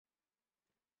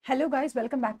Hello guys,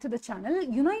 welcome back to the channel.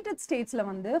 United States la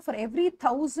வந்து for every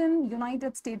 1000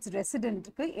 United States resident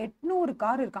க்கு 800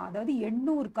 car இருக்கா. அதாவது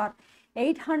 800 car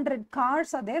 800 cars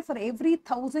are there for every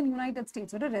 1000 United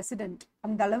States ஓட resident.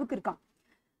 அந்த அளவுக்கு இருக்கான்.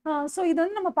 So இது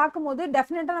வந்து நம்ம பார்க்கும்போது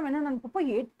டெஃபினட்டாக நம்ம என்ன நினைப்போம்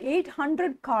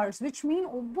 800 cars which mean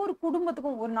ஒவ்வொரு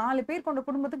குடும்பத்துக்கும் ஒரு 4 பேர் கொண்ட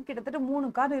குடும்பத்துக்கு கிட்டத்தட்ட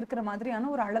 3 கார் இருக்கிற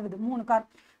மாதிரியான ஒரு அளவு இது 3 கார்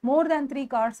more than 3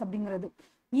 cars அப்படிங்கிறது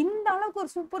இந்த அளவுக்கு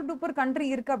ஒரு சூப்பர் டூப்பர் கண்ட்ரி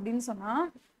இருக்கு அப்படின்னு சொன்னா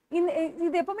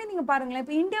இது எப்பவுமே நீங்க பாருங்களேன்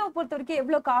இப்போ இந்தியாவை பொறுத்த வரைக்கும்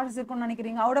எவ்வளவு கார்ஸ் இருக்கும்னு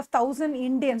நினைக்கிறீங்க அவுட் ஆஃப் 1000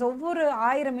 இந்தியன்ஸ் ஒவ்வொரு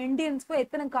 1000 இந்தியன்ஸ்க்கும்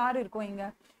எத்தனை கார் இருக்கும் இங்க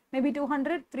மேபி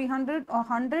 200 300 or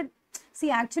 100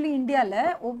 ஆக்சுவலி இந்தியால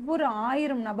ஒவ்வொரு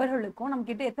 1000 நபர்களுக்கும் நம்ம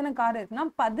கிட்ட எத்தனை கார் இருக்குன்னா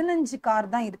 15 கார்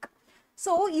தான் இருக்கு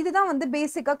ஸோ இதுதான் வந்து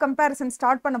பேசிக்கா கம்பேரிசன்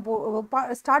ஸ்டார்ட்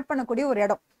பண்ணக்கூடிய ஒரு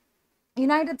இடம்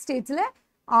யுனைடெட் ஸ்டேட்ஸ்ல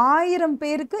 1000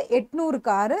 பேருக்கு 800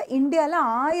 காரு இந்தியால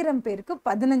 1000 பேருக்கு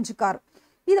 15 கார்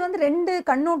இது வந்து ரெண்டு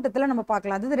கண்ணோட்டத்துல நம்ம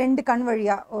பார்க்கலாம் அதாவது ரெண்டு கண்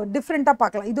வழியா டிஃப்ரெண்டா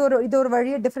பார்க்கலாம் இது ஒரு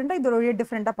வழியா டிஃப்ரெண்டா இது ஒரு வழியா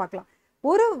டிஃப்ரெண்டா பார்க்கலாம்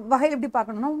ஒரு வகையில் எப்படி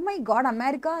பார்க்கணும்னா oh my god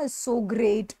America is so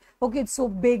great okay it's so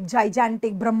big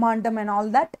gigantic brahmandam and all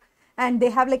that and they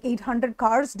have like 800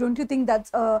 cars don't you think that's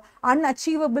a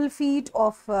unachievable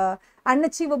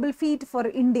feat for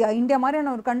India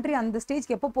மாதிரியான ஒரு country அந்த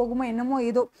ஸ்டேஜ்க்கு எப்போ போகுமோ என்னமோ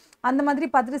ஏதோ அந்த மாதிரி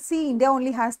பார்த்துட்டு see India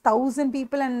only has 1000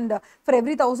 people and for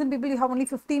every 1000 people you have only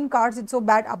 15 cars it's so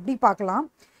bad அப்படி பார்க்கலாம்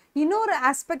இன்னொரு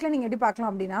ஆஸ்பெக்ட்ல நீங்க எப்படி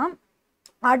பார்க்கலாம் அப்படின்னா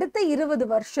அடுத்த 20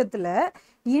 வருஷத்துல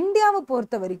இந்தியாவை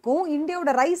பொறுத்த வரைக்கும்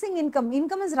இந்தியாவோட rising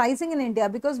income is rising in India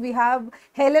because we have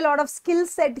hell a lot of skill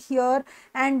set here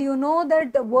and you know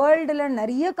that worldல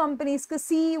நிறைய கம்பெனிஸ்க்கு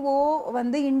CEO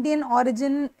வந்து Indian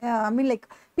origin I mean like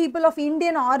people of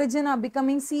Indian origin are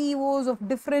becoming CEOs of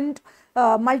different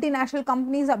multinational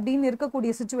companies அப்படின்னு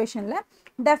இருக்கக்கூடிய சுச்சுவேஷன்ல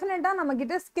டெஃபினட்டா நம்ம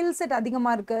கிட்ட skill set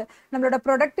அதிகமா இருக்கு நம்மளோட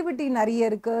ப்ரொடக்டிவிட்டி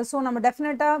நிறைய இருக்கு ஸோ நம்ம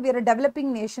டெஃபினட்டா we are a developing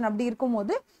nation அப்படி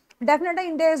இருக்கும்போது definitely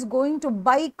India is going to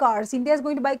buy cars in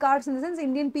the sense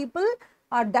Indian people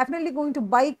are definitely going to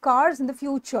buy cars in the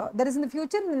future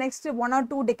in the next 1 or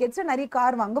 2 decades நிறைய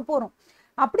car வாங்க போறோம்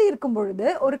அப்படி இருக்கும் பொழுது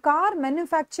ஒரு car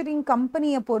manufacturing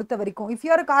கம்பெனியை பொறுத்த வரைக்கும் if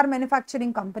you are a car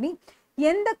manufacturing company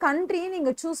எந்த கண்ட்ரியை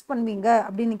நீங்க சூஸ் பண்ணுவீங்க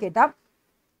அப்படின்னு கேட்டா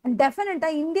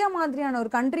டெஃபினட்டா இந்தியா மாதிரியான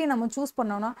ஒரு கண்ட்ரியை நம்ம சூஸ்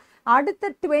பண்ணோம்னா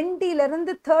அடுத்த 20 ல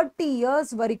இருந்து 30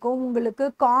 இயர்ஸ் வரைக்கும் உங்களுக்கு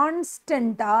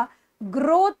கான்ஸ்டன்டா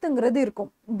growthங்கிறது இருக்கும்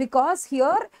because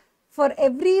here for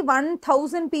every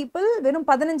 1000 people வெறும்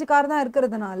 15 கார் தான்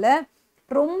இருக்கிறதுனால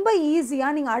ரொம்ப ஈஸியா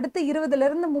நீங்க அடுத்த 20 ல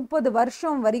இருந்து 30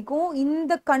 வருஷம் வரைக்கும்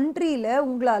இந்த கண்ட்ரியில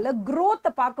உங்களால growth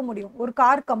பார்க்க முடியும் ஒரு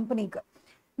கார் கம்பெனிக்கு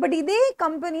பட் இதே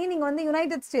கம்பெனி நீங்க வந்து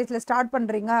யுனைடெட் ஸ்டேட்ஸ்ல ஸ்டார்ட்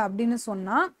பண்றீங்க அப்படின்னு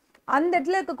சொன்னா அந்த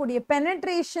இடத்துல இருக்கக்கூடிய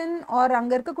பெனட்ரேஷன் ஆர்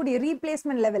அங்க இருக்கக்கூடிய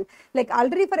replacement level like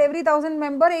already for every 1000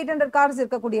 member 800 cars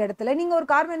இருக்கக்கூடிய இடத்துல நீங்க ஒரு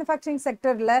கார் மேனுஃபேக்சரிங்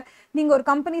செக்டர்ல நீங்க ஒரு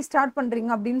கம்பெனி ஸ்டார்ட்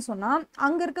பண்றீங்க அப்படின்னு சொன்னா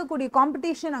அங்க இருக்கக்கூடிய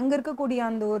காம்படிஷன் அங்க இருக்கக்கூடிய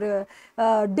அந்த ஒரு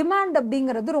டிமாண்ட்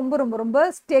அப்படிங்கிறது ரொம்ப ரொம்ப ரொம்ப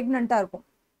ஸ்டேக்னண்டா இருக்கும்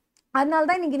அதனால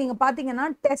தான் இன்னைக்கு நீங்க பாத்தீங்கன்னா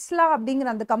டெஸ்லா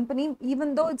அப்படிங்கிற அந்த company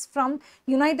even though it's from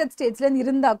United ஸ்டேட்ஸ்ல இருந்து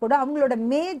இருந்தா கூட அவங்களோட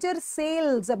மேஜர்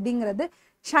சேல்ஸ் அப்படிங்கிறது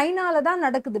சைனால தான்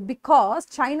நடக்குது பிகாஸ்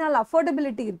சைனால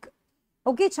அஃபோர்டபிலிட்டி இருக்கு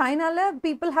ஓகே சைனால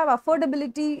people have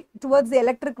affordability towards the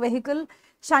electric vehicle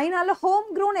சைனால ஹோம்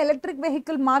க்ரோன் எலக்ட்ரிக்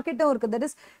வெஹிக்கிள் மார்க்கெட்டும் இருக்கு தட்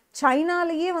இஸ்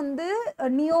சைனாலேயே வந்து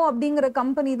நியோ அப்படிங்கிற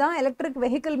கம்பெனி தான் எலக்ட்ரிக்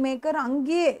வெஹிக்கிள் மேக்கர்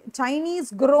அங்கேயே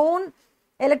Chinese grown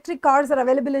electric cars are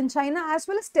available in China as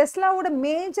well as டெஸ்லாவோட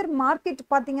major market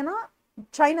பார்த்தீங்கன்னா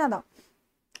China தான்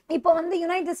இப்போ வந்து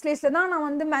யுனைடெட் ஸ்டேட்ஸ்ல தான் நான்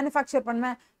வந்து மேனுஃபேக்சர்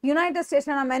பண்ணுவேன் யுனைடெட்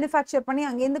ஸ்டேட்ஸ்ல நான் மேனுஃபேக்சர் பண்ணி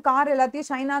அங்கேருந்து கார் எல்லாத்தையும்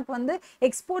சைனாக்கு வந்து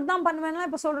எக்ஸ்போர்ட் தான் பண்ணுவேன்னா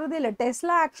இப்போ சொல்றது இல்லை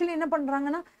டெஸ்லா ஆக்சுவலி என்ன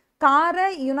பண்றாங்கன்னா காரை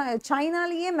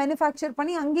சைனாலேயே மேனுஃபேக்சர்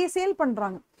பண்ணி அங்கேயே சேல்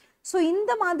பண்றாங்க ஸோ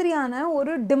இந்த மாதிரியான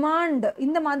ஒரு டிமாண்ட்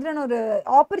இந்த மாதிரியான ஒரு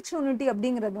ஆப்பர்ச்சுனிட்டி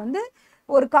அப்படிங்கிறது வந்து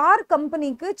ஒரு கார்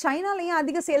கம்பெனிக்கு சைனாலேயே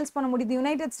அதிக சேல்ஸ் பண்ண முடியுது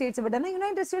யுனைடெட் ஸ்டேட்ஸை விட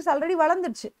யுனைடெட் ஸ்டேட்ஸ் ஆல்ரெடி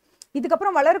வளர்ந்துருச்சு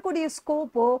இதுக்கப்புறம் வளரக்கூடிய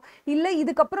ஸ்கோப்போ இல்லை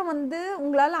இதுக்கப்புறம் வந்து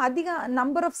உங்களால் அதிக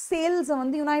நம்பர் ஆஃப் சேல்ஸை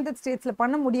வந்து யுனைடெட் ஸ்டேட்ஸில்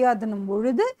பண்ண முடியாதுன்னும்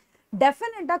பொழுது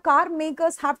டெஃபினட்டா car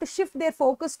makers have to shift there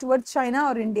focus towards China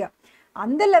R India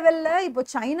அந்த லெவல்ல இப்போ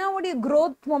சைனாவுடைய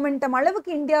க்ரோத் மொமெண்டம்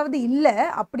அளவுக்கு இந்தியாவது இல்லை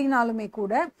அப்படின்னாலுமே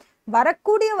கூட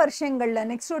வரக்கூடிய வருஷங்கள்ல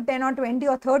நெக்ஸ்ட் ஒரு 10 or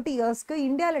 20 or 30 இயர்ஸ்க்கு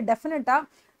இந்தியாவில் டெஃபினட்டா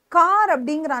கார்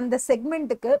அப்படிங்கிற அந்த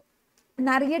செக்மெண்ட்டுக்கு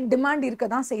நிறைய டிமாண்ட் இருக்க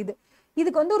தான் செய்யுது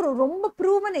இதுக்கு வந்து ஒரு ரொம்ப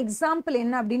ப்ரூவன் எக்ஸாம்பிள்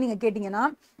என்ன அப்படின்னு நீங்க கேட்டீங்கன்னா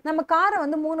நம்ம காரை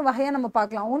வந்து 3 வகையா நம்ம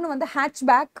பார்க்கலாம் ஒன்று வந்து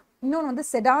ஹேட்ச்பேக் இன்னொன்று வந்து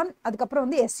செடான் அதுக்கப்புறம்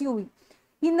வந்து எஸ்யூவி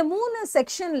இந்த 3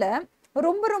 செக்ஷன்ல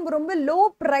ரொம்ப ரொம்ப ரொம்ப லோ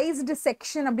ப்ரைஸ்டு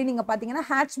செக்ஷன் அப்படின்னு நீங்க பாத்தீங்கன்னா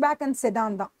ஹேட்ச்பேக் அண்ட்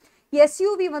செடான் தான்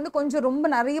எஸ்யூவி வந்து கொஞ்சம் ரொம்ப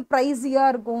நிறைய ப்ரைஸியா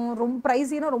இருக்கும் ரொம்ப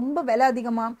ப்ரைஸியா ரொம்ப விலை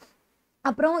அதிகமா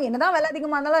அப்புறம் என்னதான் விலை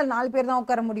அதிகமா இருந்தாலும் அது 4 பேர் தான்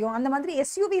உட்கார முடியும் அந்த மாதிரி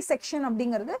எஸ்யூவி செக்ஷன்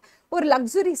அப்படிங்கிறது ஒரு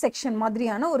லக்ஸுரி செக்ஷன்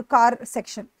மாதிரியான ஒரு கார்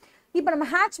செக்ஷன் இப்போ நம்ம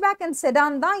ஹேட்ச்பேக் அண்ட்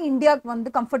செடான் தான் இந்தியாவுக்கு வந்து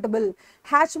கம்ஃபர்டபுள்,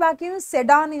 ஹேட்ச்பேக்கையும்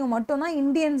செடானையும் மட்டும் தான்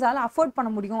இந்தியன்ஸால் அஃபோர்ட்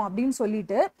பண்ண முடியும் அப்படின்னு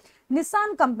சொல்லிட்டு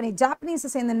நிசான் கம்பெனி, ஜாப்பனீஸை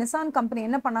சேர்ந்த நிசான் கம்பெனி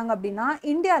என்ன பண்ணாங்க அப்படின்னா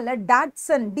இந்தியாவில்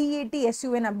டாட்சன்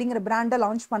DATSUN அப்படிங்கிற பிராண்டை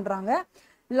லான்ச் பண்ணுறாங்க.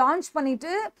 லான்ச்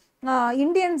பண்ணிட்டு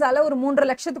இந்தியன்ஸால் ஒரு 3.5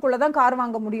 லட்சத்துக்குள்ளே தான் கார்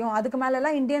வாங்க முடியும், அதுக்கு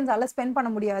மேலெல்லாம் இந்தியன்ஸால் ஸ்பெண்ட் பண்ண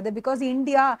முடியாது. Because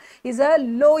India is a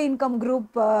low income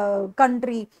group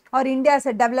country R India is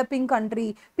a developing country.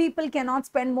 People can not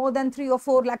spend more then 3 or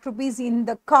 4 lakh rupees இன்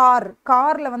த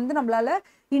காரில் வந்து நம்மளால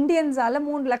இந்தியன்ஸால்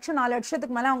 3 லட்சம் 4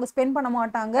 லட்சத்துக்கு மேலே அவங்க ஸ்பெண்ட் பண்ண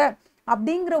மாட்டாங்க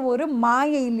அப்படிங்கிற ஒரு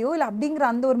மாயையிலையோ இல்லை அப்படிங்கிற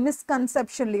அந்த ஒரு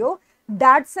மிஸ்கன்செப்ஷன்லையோ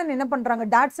டாட்சன் என்ன பண்ணுறாங்க,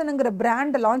 டாட்சனுங்கிற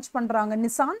பிராண்டை லான்ச் பண்ணுறாங்க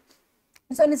நிசான்.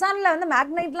 ஸோ நிசானில் வந்து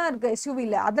மேக்னைட்லாம் இருக்குது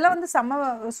எஸ்யூவியில், அதெல்லாம் வந்து செம்ம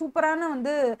சூப்பரான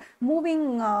வந்து மூவிங்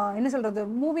என்ன சொல்கிறது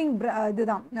மூவிங்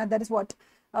இதுதான், that is what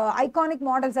iconic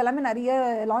models எல்லாமே நிறைய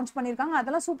லான்ச் பண்ணியிருக்காங்க,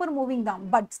 அதெல்லாம் சூப்பர் மூவிங் தான்.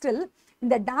 பட் ஸ்டில்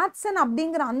இந்த டாட்சன்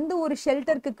அப்படிங்கிற அந்த ஒரு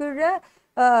ஷெல்டருக்கு கீழே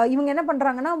இவங்க என்ன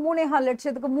பண்ணுறாங்கன்னா 3.25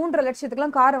 லட்சத்துக்கு 3.5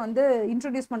 லட்சத்துக்குலாம் காரை வந்து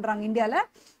இன்ட்ரடியூஸ் பண்ணுறாங்க இந்தியாவில்.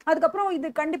 அதுக்கப்புறம் இது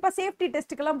கண்டிப்பாக சேஃப்டி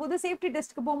டெஸ்ட்டுக்கெல்லாம் போது, சேஃப்டி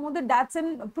டெஸ்ட்டுக்கு போகும்போது Dodson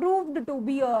proved to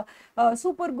be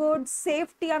super good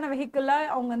சேஃப்டியான வெஹிக்கிளாக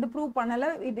அவங்க வந்து ப்ரூவ் பண்ணலை.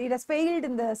 இட் ஹஸ் ஃபெயில்டு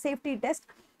இந்த safety test.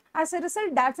 As a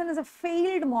result Dodson is a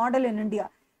failed model in India.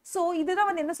 So இதுதான்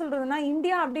வந்து என்ன சொல்கிறதுனா,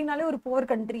 இந்தியா அப்படின்னாலே ஒரு புவர்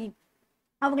கண்ட்ரி,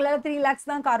 அவங்களால 3 lakhs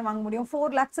தான் கார் வாங்க முடியும், 4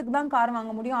 lakhsக்கு தான் கார்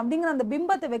வாங்க முடியும் அப்படிங்கிற அந்த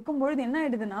பிம்பத்தை வைக்கும்பொழுது என்ன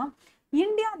ஆயிடுதுன்னா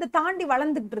இந்தியா அதை தாண்டி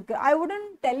வளர்ந்துகிட்டு இருக்கு. ஐ வுடன்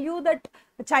டெல் யூ தட்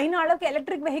சைனா அளவுக்கு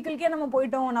எலக்ட்ரிக் வெஹிக்கிள்கே நம்ம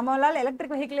போயிட்டோம், நம்மளால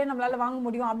எலக்ட்ரிக் வெஹிக்கிளே நம்மளால வாங்க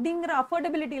முடியும் அப்படிங்கிற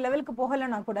அஃபோர்டபிலிட்டி லெவலுக்கு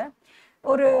போகலைன்னா கூட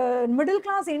ஒரு மிடில்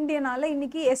கிளாஸ் இந்தியனால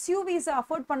இன்னைக்கு எஸ்யூவிஸை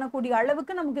அஃபோர்ட் பண்ணக்கூடிய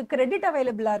அளவுக்கு நமக்கு கிரெடிட்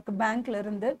அவைலபிளா இருக்கு பேங்க்ல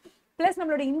இருந்து. பிளஸ்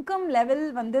நம்மளோட இன்கம் லெவல்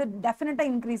வந்து டெஃபினட்டா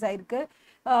இன்க்ரீஸ் ஆயிருக்கு.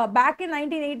 பேக் இன்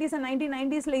 1980s and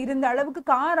 1990sல இருந்த அளவுக்கு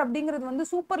கார் அப்படிங்கிறது வந்து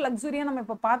சூப்பர் லக்ஸுரியா நம்ம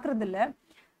இப்போ பாக்குறது இல்லை.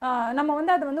 நம்ம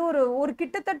வந்து அது வந்து ஒரு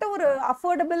கிட்டத்தட்ட ஒரு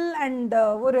அஃபோர்டபுள் அண்ட்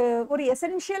ஒரு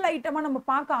எசென்ஷியல் ஐட்டமாக நம்ம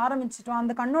பார்க்க ஆரம்பிச்சிட்டோம்.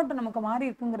 அந்த கண்ணோட்டம் நமக்கு மாறி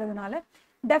இருக்குங்கிறதுனால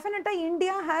டெஃபினட்டாக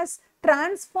India has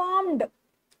transformed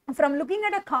from looking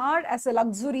at a car as a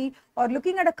luxury or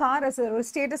looking at a car as a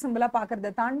status symbol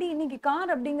பார்க்கறத தாண்டி இன்னைக்கு கார்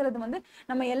அப்படிங்கிறது வந்து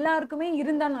நம்ம எல்லாருக்குமே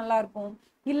இருந்தா நல்லா இருக்கும்,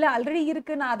 இல்லை ஆல்ரெடி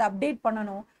இருக்கு நான் அதை அப்டேட்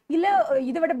பண்ணணும், இல்லை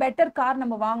இதை விட பெட்டர் கார்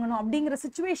நம்ம வாங்கணும் அப்படிங்கிற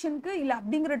சுச்சுவேஷனுக்கு இல்லை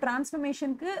அப்படிங்கிற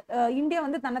டிரான்ஸ்ஃபர்மேஷனுக்கு இந்தியா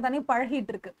வந்து தன்னை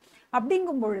பழகிட்டு இருக்கு.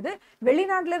 அப்படிங்கும் பொழுது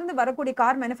வெளிநாட்டில இருந்து வரக்கூடிய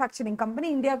கார் மேனுஃபேக்சரிங் கம்பெனி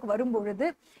இந்தியாவுக்கு வரும் பொழுது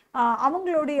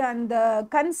அவங்களுடைய அந்த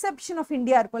கன்செப்ஷன் ஆஃப்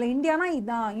இந்தியா இருக்கும்ல, இந்தியானா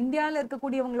இதான், இந்தியாவில்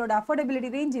இருக்கக்கூடியவங்களோட அஃபோர்டபிலிட்டி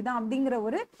ரேஞ்ச் இதான் அப்படிங்கிற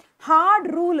ஒரு ஹார்ட்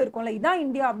ரூல் இருக்கும்ல, இதான்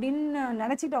இந்தியா அப்படின்னு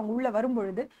நினைச்சிட்டு அவங்க உள்ள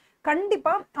வரும்பொழுது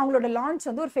கண்டிப்பா அவங்களோட லான்ச்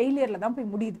வந்து ஒரு ஃபெயிலியர்ல தான்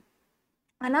போய் முடியுது.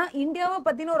 ஆனால் இந்தியாவை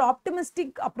பற்றின ஒரு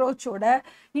ஆப்டிமிஸ்டிக் அப்ரோச்சோட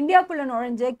இந்தியாவுக்குள்ளே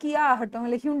நுழைஞ்ச கியா ஆகட்டும்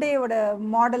இல்லை ஹியூண்டேயோட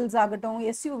மாடல்ஸ் ஆகட்டும்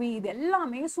எஸ்யூவி இது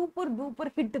எல்லாமே சூப்பர்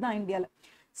டூப்பர் ஹிட் தான் இந்தியாவில்.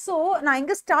 ஸோ நான்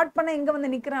எங்கே ஸ்டார்ட் பண்ண எங்கே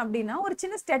வந்து நிற்கிறேன் அப்படின்னா ஒரு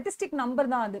சின்ன ஸ்டாட்டிஸ்டிக்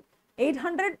நம்பர் தான் அது.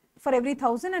 800 for every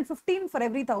 1000 and 15 for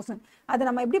every 1000. அதை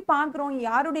நம்ம எப்படி பார்க்குறோம்,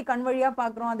 யாருடைய கண் வழியாக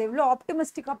பார்க்குறோம், அதை எவ்வளோ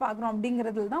ஆப்டிமிஸ்டிக்காக பார்க்குறோம்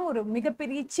அப்படிங்கிறதுல தான் ஒரு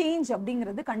மிகப்பெரிய சேஞ்ச்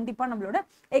அப்படிங்கிறது கண்டிப்பாக நம்மளோட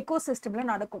எக்கோ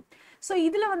சிஸ்டமில் நடக்கும். ஸோ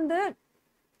இதில் வந்து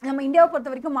நம்ம இந்தியாவை பொறுத்த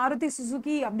வரைக்கும் மாருதி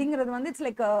சுசுகி அப்படிங்கிறது வந்து இட்ஸ்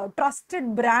லைக் ட்ரஸ்டட்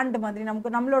பிராண்ட் மாதிரி, நமக்கு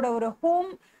நம்மளோட ஒரு home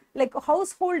like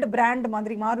house hold brand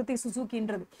மாதிரி மாருதி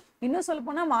சுசுகின்றது. இன்னும் சொல்ல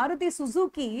போனா மாருதி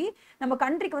சுசுகி நம்ம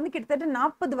கண்ட்ரிக்கு வந்து கிட்டத்தட்ட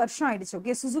 40 வருஷம் ஆயிடுச்சு.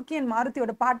 ஓகே, சுசுகி அண்ட்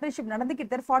மாருதியோட பார்ட்னர்ஷிப் நடந்து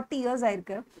கிட்டத்தட்ட 40 years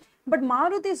ஆயிருக்கு. பட்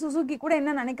மாருதி சுசுகி கூட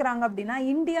என்ன நினைக்கிறாங்க அப்படின்னா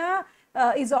India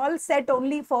is all set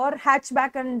only for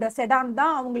hatchback and sedan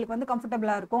தான் அவங்களுக்கு வந்து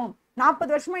கம்ஃபர்டபுளா இருக்கும்.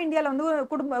 40 வருஷமா இந்தியாவில் வந்து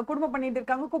குடும்பம் பண்ணிட்டு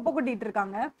இருக்காங்க, குப்பை கொட்டிட்டு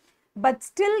இருக்காங்க. பட்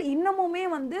ஸ்டில் இன்னமுமே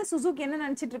வந்து சுசுகி என்ன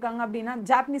நினைச்சிட்டு இருக்காங்க அப்படின்னா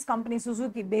ஜாப்பனீஸ் கம்பெனி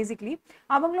சுசுகி பேசிக்லி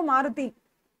அவங்களும் மாருதி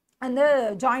அந்த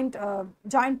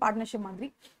ஜாயிண்ட் பார்ட்னர்ஷிப் மாதிரி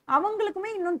அவங்களுக்குமே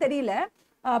இன்னும் தெரியல.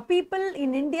 People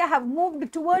in India have moved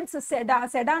towards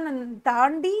sedan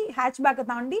தாண்டி ஹேட்ச்பேக்கை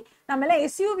தாண்டி நம்ம எல்லாம்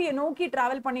எஸ்யூவியை நோக்கி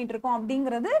டிராவல் பண்ணிட்டு இருக்கோம்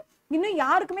அப்படிங்கிறது இன்னும்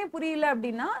யாருக்குமே புரியல.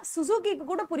 அப்படின்னா சுசுகிக்கு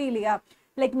கூட புரியலையா?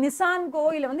 லைக் நிசான்கோ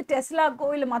இல்லை வந்து டெஸ்லாக்கோ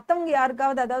இல்லை மற்றவங்க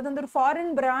யாருக்காவது, அதாவது வந்து ஒரு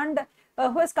foreign brand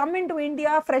who has come into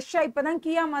India ஃப்ரெஷ்ஷாக இப்போ தான்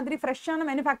கியா மாதிரி ஃப்ரெஷ்ஷான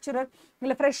மேனுஃபேக்சரர்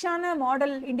இல்லை ஃப்ரெஷ்ஷான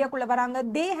மாடல் இந்தியாக்குள்ளே வராங்க,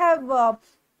 தே ஹேவ்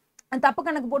தப்பு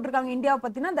கணக்கு போட்டிருக்காங்க இந்தியாவை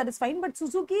பத்தினா, that is fine. But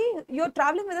Suzuki you are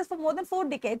travelling with us for more then 4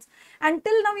 decades and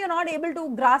till now you're not able to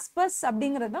grasp us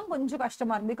அப்படிங்கிறது தான் கொஞ்சம்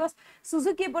கஷ்டமா இருக்கு. பிகாஸ்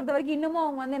சுசுகியை பொறுத்த வரைக்கும் இன்னமும்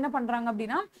அவங்க வந்து என்ன பண்றாங்க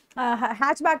அப்படின்னா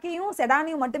ஹேட்ச்பேக்கையும்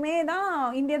செடானையும் மட்டுமே தான்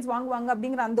இந்தியன்ஸ் வாங்குவாங்க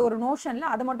அப்படிங்கிற அந்த ஒரு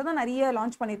நோஷன்ல அதை மட்டும் தான் நிறைய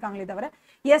லான்ச் பண்ணியிருக்காங்களே தவிர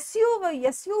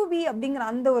எஸ்யூவி அப்படிங்கிற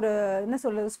அந்த ஒரு என்ன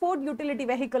சொல்றது ஸ்போர்ட் யூட்டிலிட்டி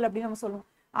வெஹிக்கிள் அப்படின்னு நம்ம சொல்லுவோம்,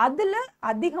 அதுல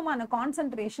அதிகமான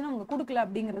கான்சென்ட்ரேஷன் அவங்க கொடுக்கல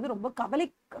அப்படிங்கிறது ரொம்ப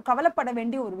கவலைப்பட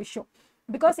வேண்டிய ஒரு விஷயம்.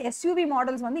 பிகாஸ் எஸ்யூவி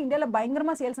மாடல்ஸ் வந்து இந்தியாவில்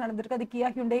பயங்கரமா சேல்ஸ் நடந்திருக்கு. அது கியா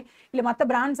ஹியூண்டே இல்லை மற்ற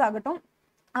பிராண்ட்ஸ் ஆகட்டும்,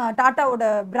 டாட்டாவோட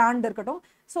பிராண்ட் இருக்கட்டும்.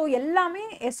 ஸோ எல்லாமே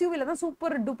எஸ்யூவில தான்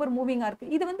சூப்பர் டூப்பர் மூவிங்காக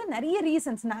இருக்குது. இது வந்து நிறைய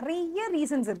ரீசன்ஸ்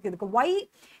இருக்குது இதுக்கு. Y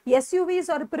SUVs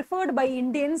R preferred by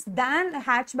Indians than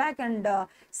hatchback and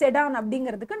sedan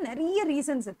அப்படிங்கிறதுக்கு நிறைய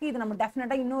ரீசன்ஸ் இருக்குது. இது நம்ம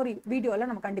டெஃபினட்டாக இன்னொரு வீடியோவில்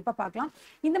நம்ம கண்டிப்பாக பார்க்கலாம்.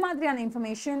 இந்த மாதிரியான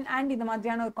இன்ஃபர்மேஷன் அண்ட் இந்த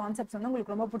மாதிரியான ஒரு கான்செப்ட்ஸ் வந்து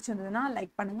உங்களுக்கு ரொம்ப பிடிச்சிருந்ததுன்னா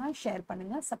லைக் பண்ணுங்கள், ஷேர்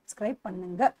பண்ணுங்கள், சப்ஸ்கிரைப்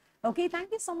பண்ணுங்கள். Okay,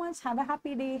 thank you so much. Have a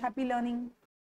happy day, happy learning.